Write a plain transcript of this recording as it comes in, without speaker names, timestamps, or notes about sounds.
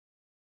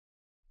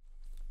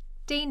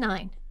Day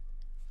 9.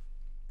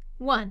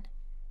 1.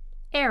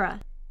 Era.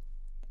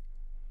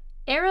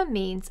 Era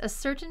means a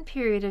certain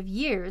period of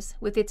years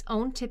with its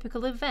own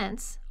typical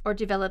events or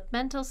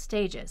developmental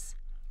stages.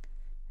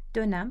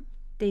 Dönem,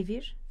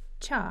 devir,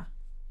 çağ.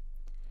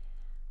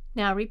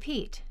 Now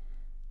repeat.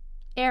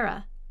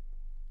 Era.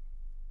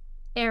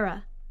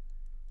 Era.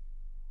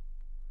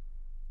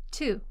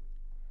 2.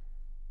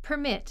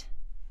 Permit.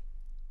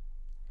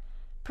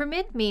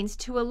 Permit means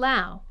to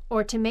allow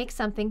or to make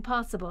something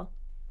possible.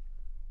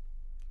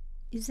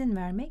 İzin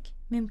vermek,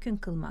 mümkün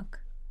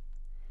kılmak.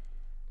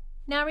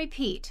 Now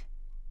repeat.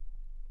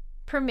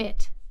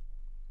 Permit.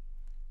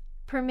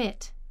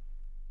 Permit.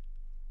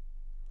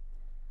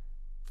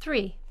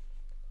 3.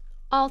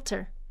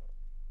 Alter.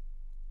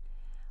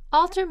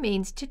 Alter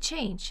means to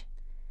change.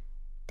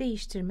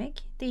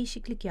 Değiştirmek,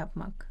 değişiklik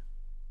yapmak.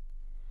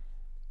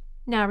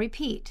 Now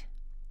repeat.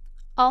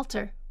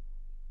 Alter.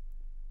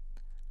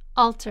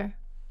 Alter.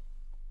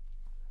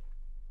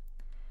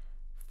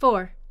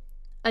 4.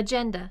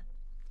 Agenda.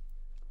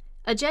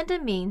 Agenda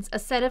means a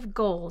set of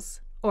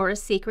goals or a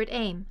secret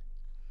aim.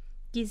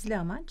 Gizli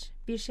amaç,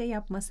 bir şey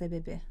yapma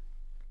sebebi.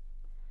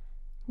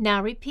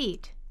 Now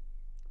repeat.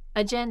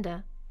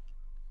 Agenda.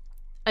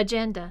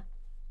 Agenda.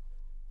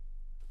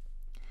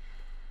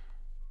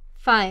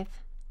 5.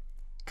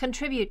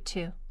 Contribute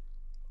to.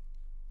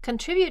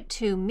 Contribute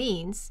to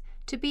means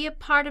to be a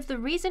part of the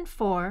reason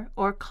for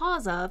or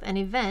cause of an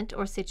event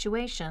or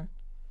situation.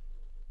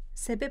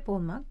 Sebep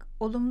olmak,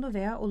 olumlu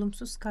veya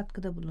olumsuz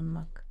katkıda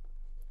bulunmak.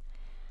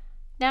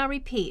 Now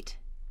repeat.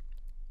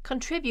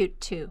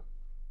 Contribute to.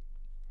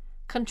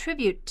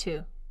 Contribute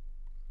to.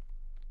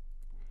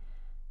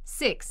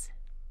 6.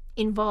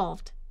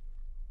 Involved.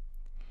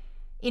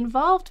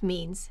 Involved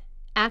means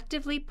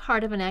actively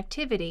part of an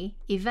activity,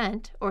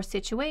 event, or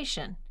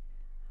situation,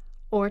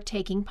 or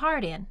taking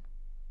part in.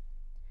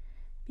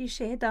 Bir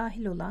şeye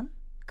dahil olan,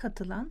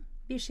 katılan,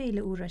 bir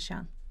şeyle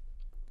uğraşan.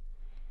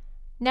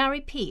 Now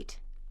repeat.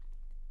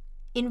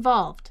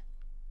 Involved.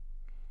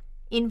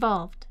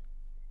 Involved.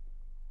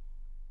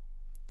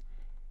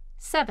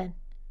 7.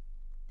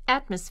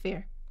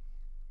 Atmosphere.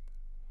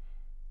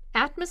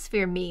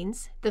 Atmosphere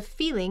means the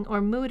feeling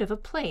or mood of a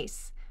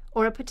place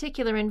or a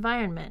particular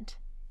environment.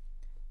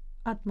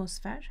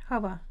 Atmosfer,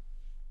 hava.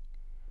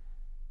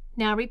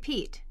 Now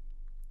repeat.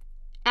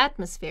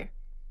 Atmosphere.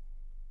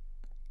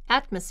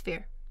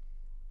 Atmosphere.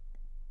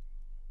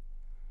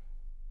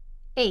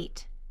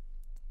 8.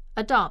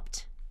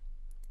 Adopt.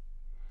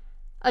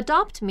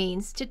 Adopt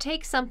means to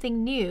take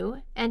something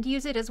new and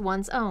use it as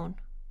one's own.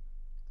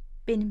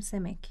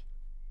 Benimsemek.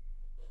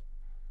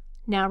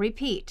 Now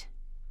repeat.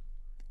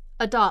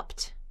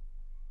 Adopt.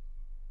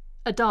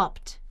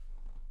 Adopt.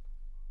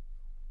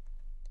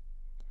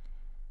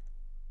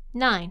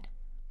 9.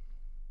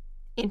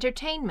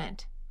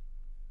 Entertainment.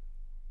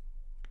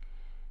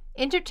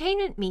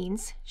 Entertainment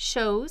means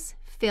shows,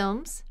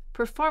 films,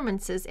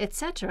 performances,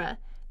 etc.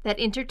 that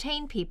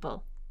entertain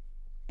people.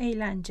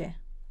 Eğlence.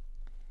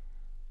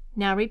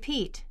 Now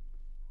repeat.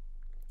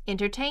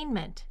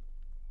 Entertainment.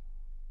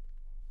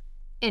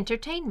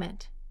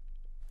 Entertainment.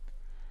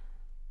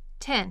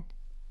 10.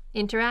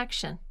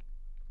 Interaction.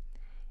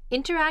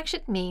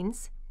 Interaction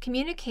means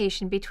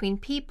communication between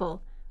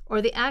people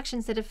or the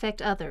actions that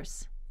affect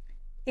others.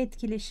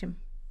 Etkileşim.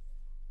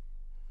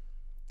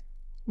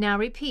 Now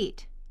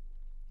repeat.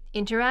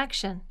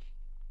 Interaction.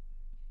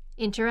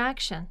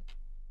 Interaction.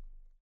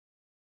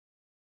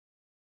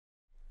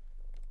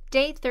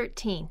 Day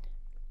 13.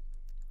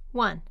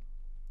 1.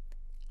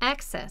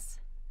 Access.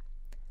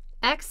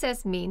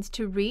 Access means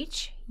to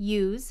reach,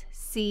 use,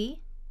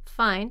 see,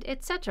 find,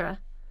 etc.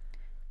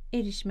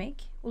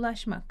 Erişmek,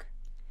 ulaşmak.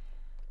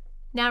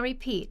 Now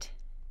repeat.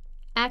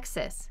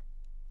 Access.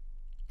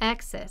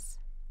 Access.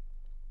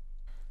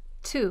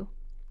 2.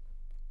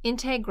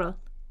 Integral.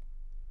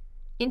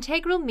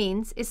 Integral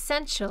means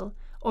essential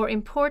or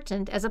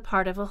important as a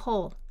part of a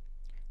whole.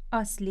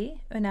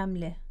 Asli,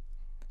 önemli.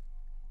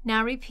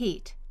 Now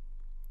repeat.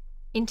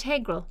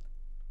 Integral.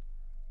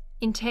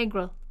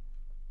 Integral.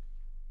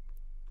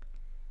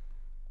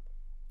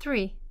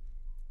 3.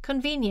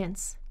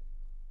 Convenience.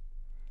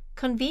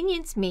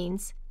 Convenience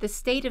means the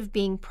state of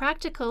being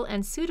practical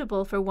and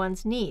suitable for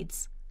one's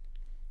needs.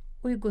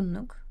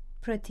 Uygunluk,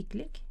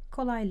 pratiklik,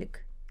 kolaylık.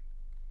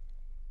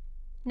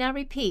 Now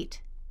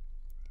repeat.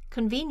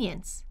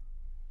 Convenience.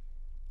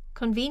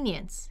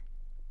 Convenience.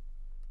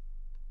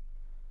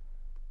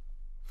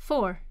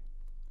 4.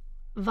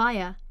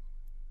 Via.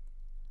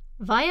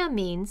 Via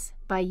means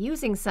by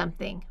using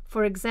something,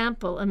 for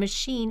example, a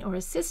machine or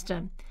a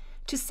system,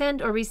 to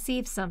send or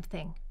receive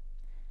something.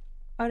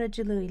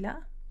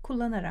 Aracılığıyla,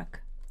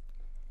 kullanarak.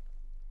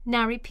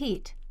 Now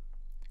repeat.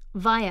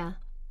 Via.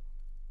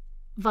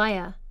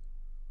 Via.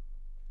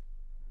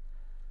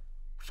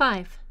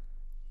 5.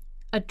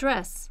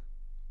 Address.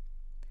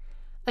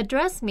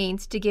 Address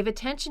means to give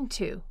attention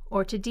to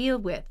or to deal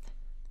with.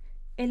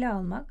 Ele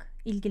almak,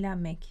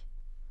 ilgilenmek.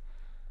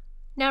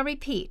 Now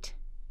repeat.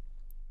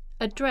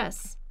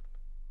 Address.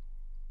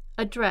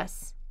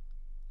 Address.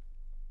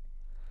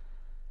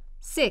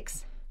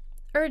 6.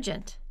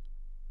 Urgent.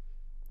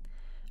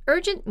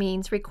 Urgent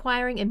means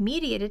requiring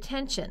immediate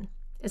attention,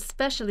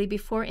 especially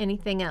before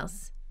anything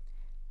else.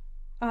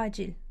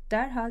 Acil,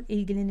 derhal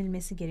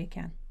ilgilenilmesi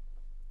gereken.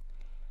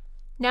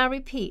 Now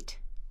repeat.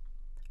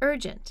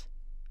 Urgent.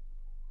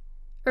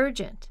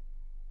 Urgent.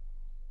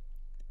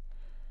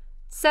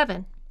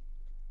 7.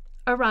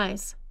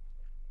 Arise.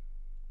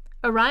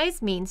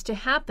 Arise means to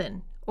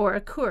happen or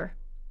occur.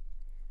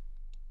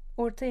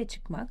 Ortaya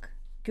çıkmak,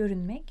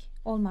 görünmek,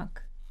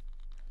 olmak.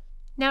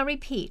 Now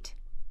repeat.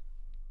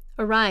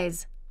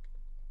 Arise.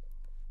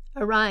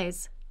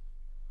 Arise.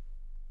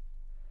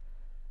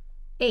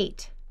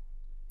 8.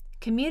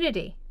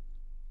 Community.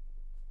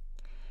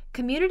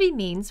 Community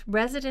means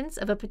residents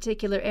of a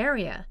particular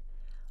area,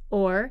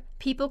 or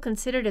people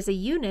considered as a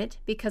unit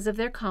because of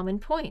their common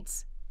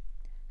points.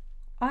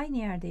 Aynı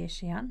yerde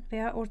yaşayan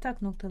veya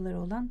ortak noktaları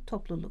olan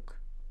topluluk.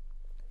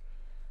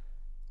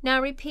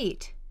 Now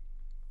repeat.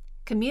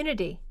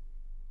 Community.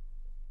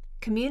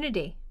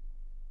 Community.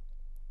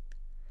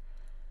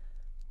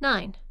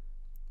 9.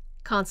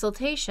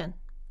 Consultation.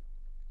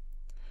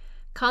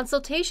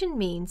 Consultation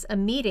means a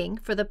meeting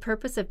for the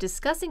purpose of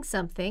discussing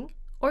something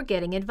or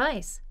getting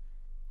advice.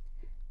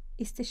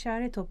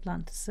 İstişare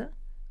toplantısı,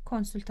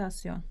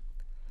 konsültasyon.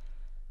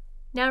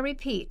 Now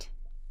repeat.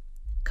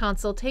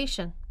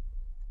 Consultation.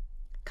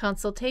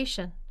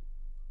 Consultation.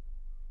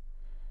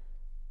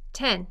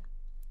 10.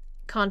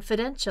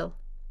 Confidential.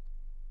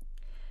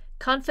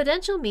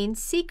 Confidential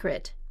means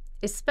secret,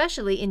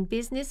 especially in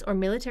business or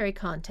military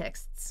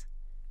contexts.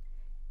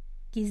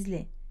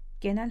 Gizli,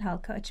 genel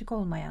halka açık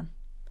olmayan.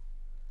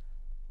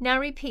 Now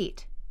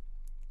repeat.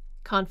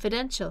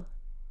 Confidential.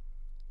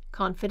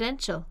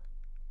 Confidential.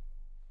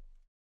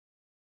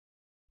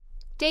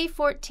 Day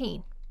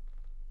 14.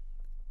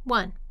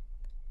 1.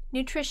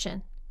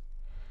 Nutrition.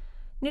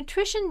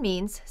 Nutrition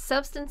means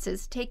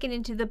substances taken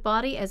into the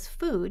body as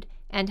food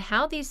and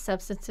how these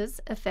substances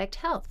affect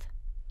health.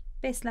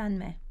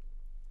 Beslenme.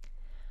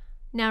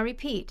 Now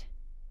repeat.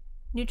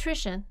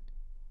 Nutrition.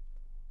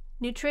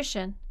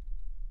 Nutrition.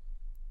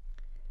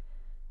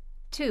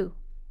 2.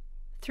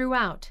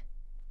 Throughout.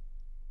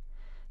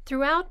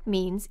 Throughout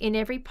means in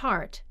every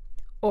part,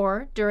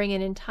 or during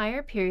an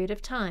entire period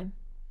of time.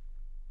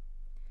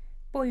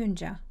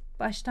 Boyunca,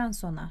 baştan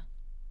sona.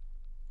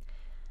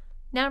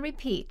 Now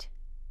repeat.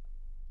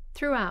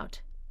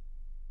 Throughout.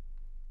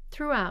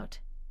 Throughout.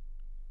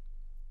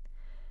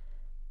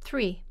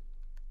 3.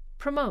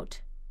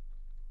 Promote.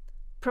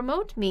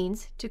 Promote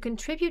means to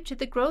contribute to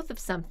the growth of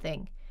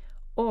something,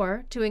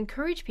 or to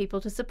encourage people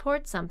to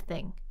support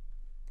something.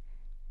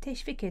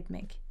 Teşvik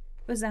etmek,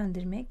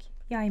 özendirmek,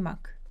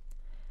 yaymak.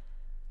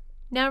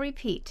 Now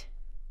repeat.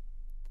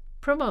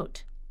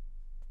 Promote.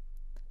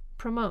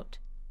 Promote.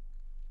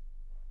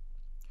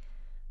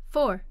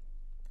 4.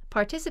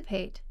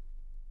 Participate.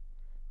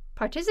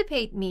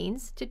 Participate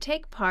means to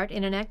take part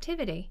in an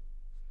activity.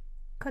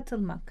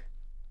 Katılmak.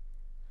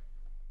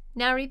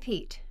 Now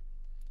repeat.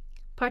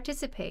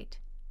 Participate.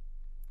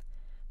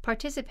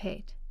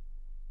 Participate.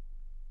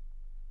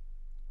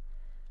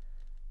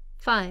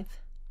 5.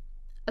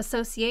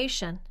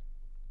 Association.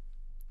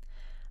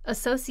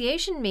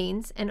 Association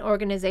means an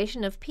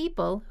organization of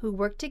people who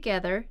work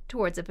together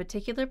towards a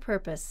particular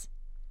purpose.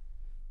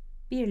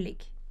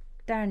 Birlik,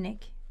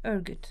 dernek,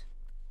 örgüt.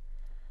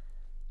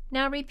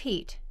 Now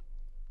repeat.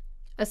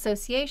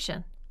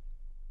 Association.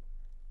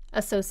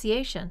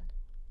 Association.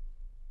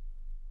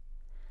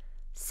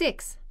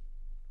 6.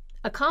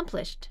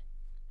 Accomplished.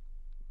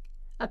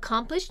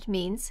 Accomplished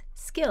means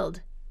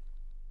skilled.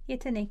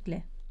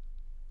 Yetenekli.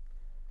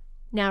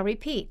 Now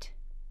repeat.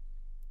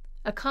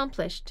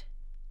 Accomplished.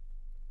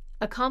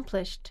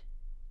 Accomplished.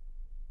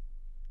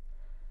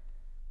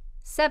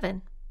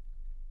 7.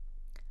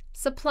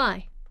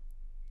 Supply.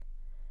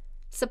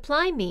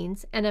 Supply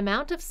means an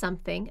amount of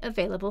something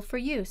available for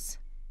use.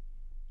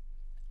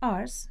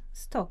 Arz,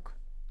 stok.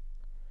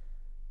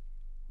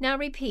 Now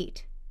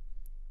repeat.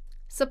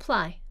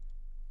 Supply.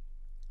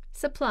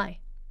 Supply.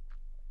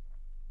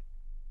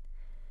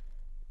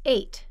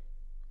 8.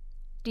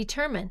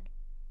 Determine.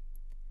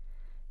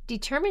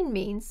 Determine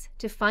means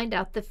to find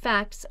out the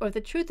facts or the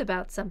truth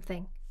about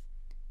something.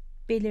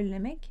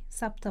 Belirlemek,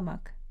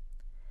 saptamak.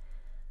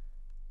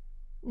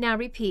 Now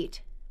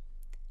repeat.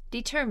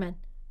 Determine.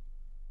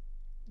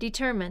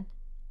 Determine.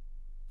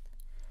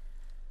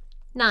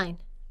 9.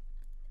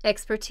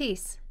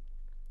 Expertise.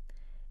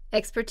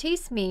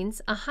 Expertise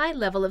means a high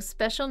level of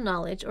special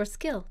knowledge or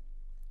skill.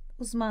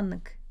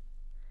 Uzmanlık.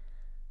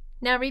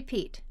 Now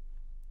repeat.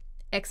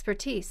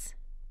 Expertise.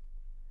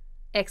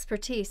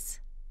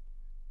 Expertise.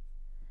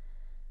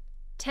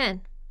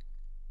 10.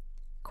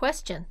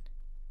 Question.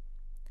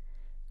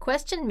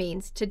 Question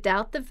means to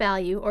doubt the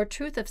value or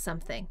truth of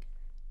something.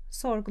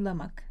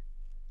 Sorgulamak.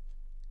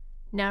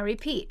 Now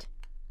repeat.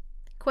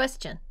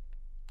 Question.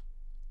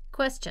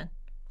 Question.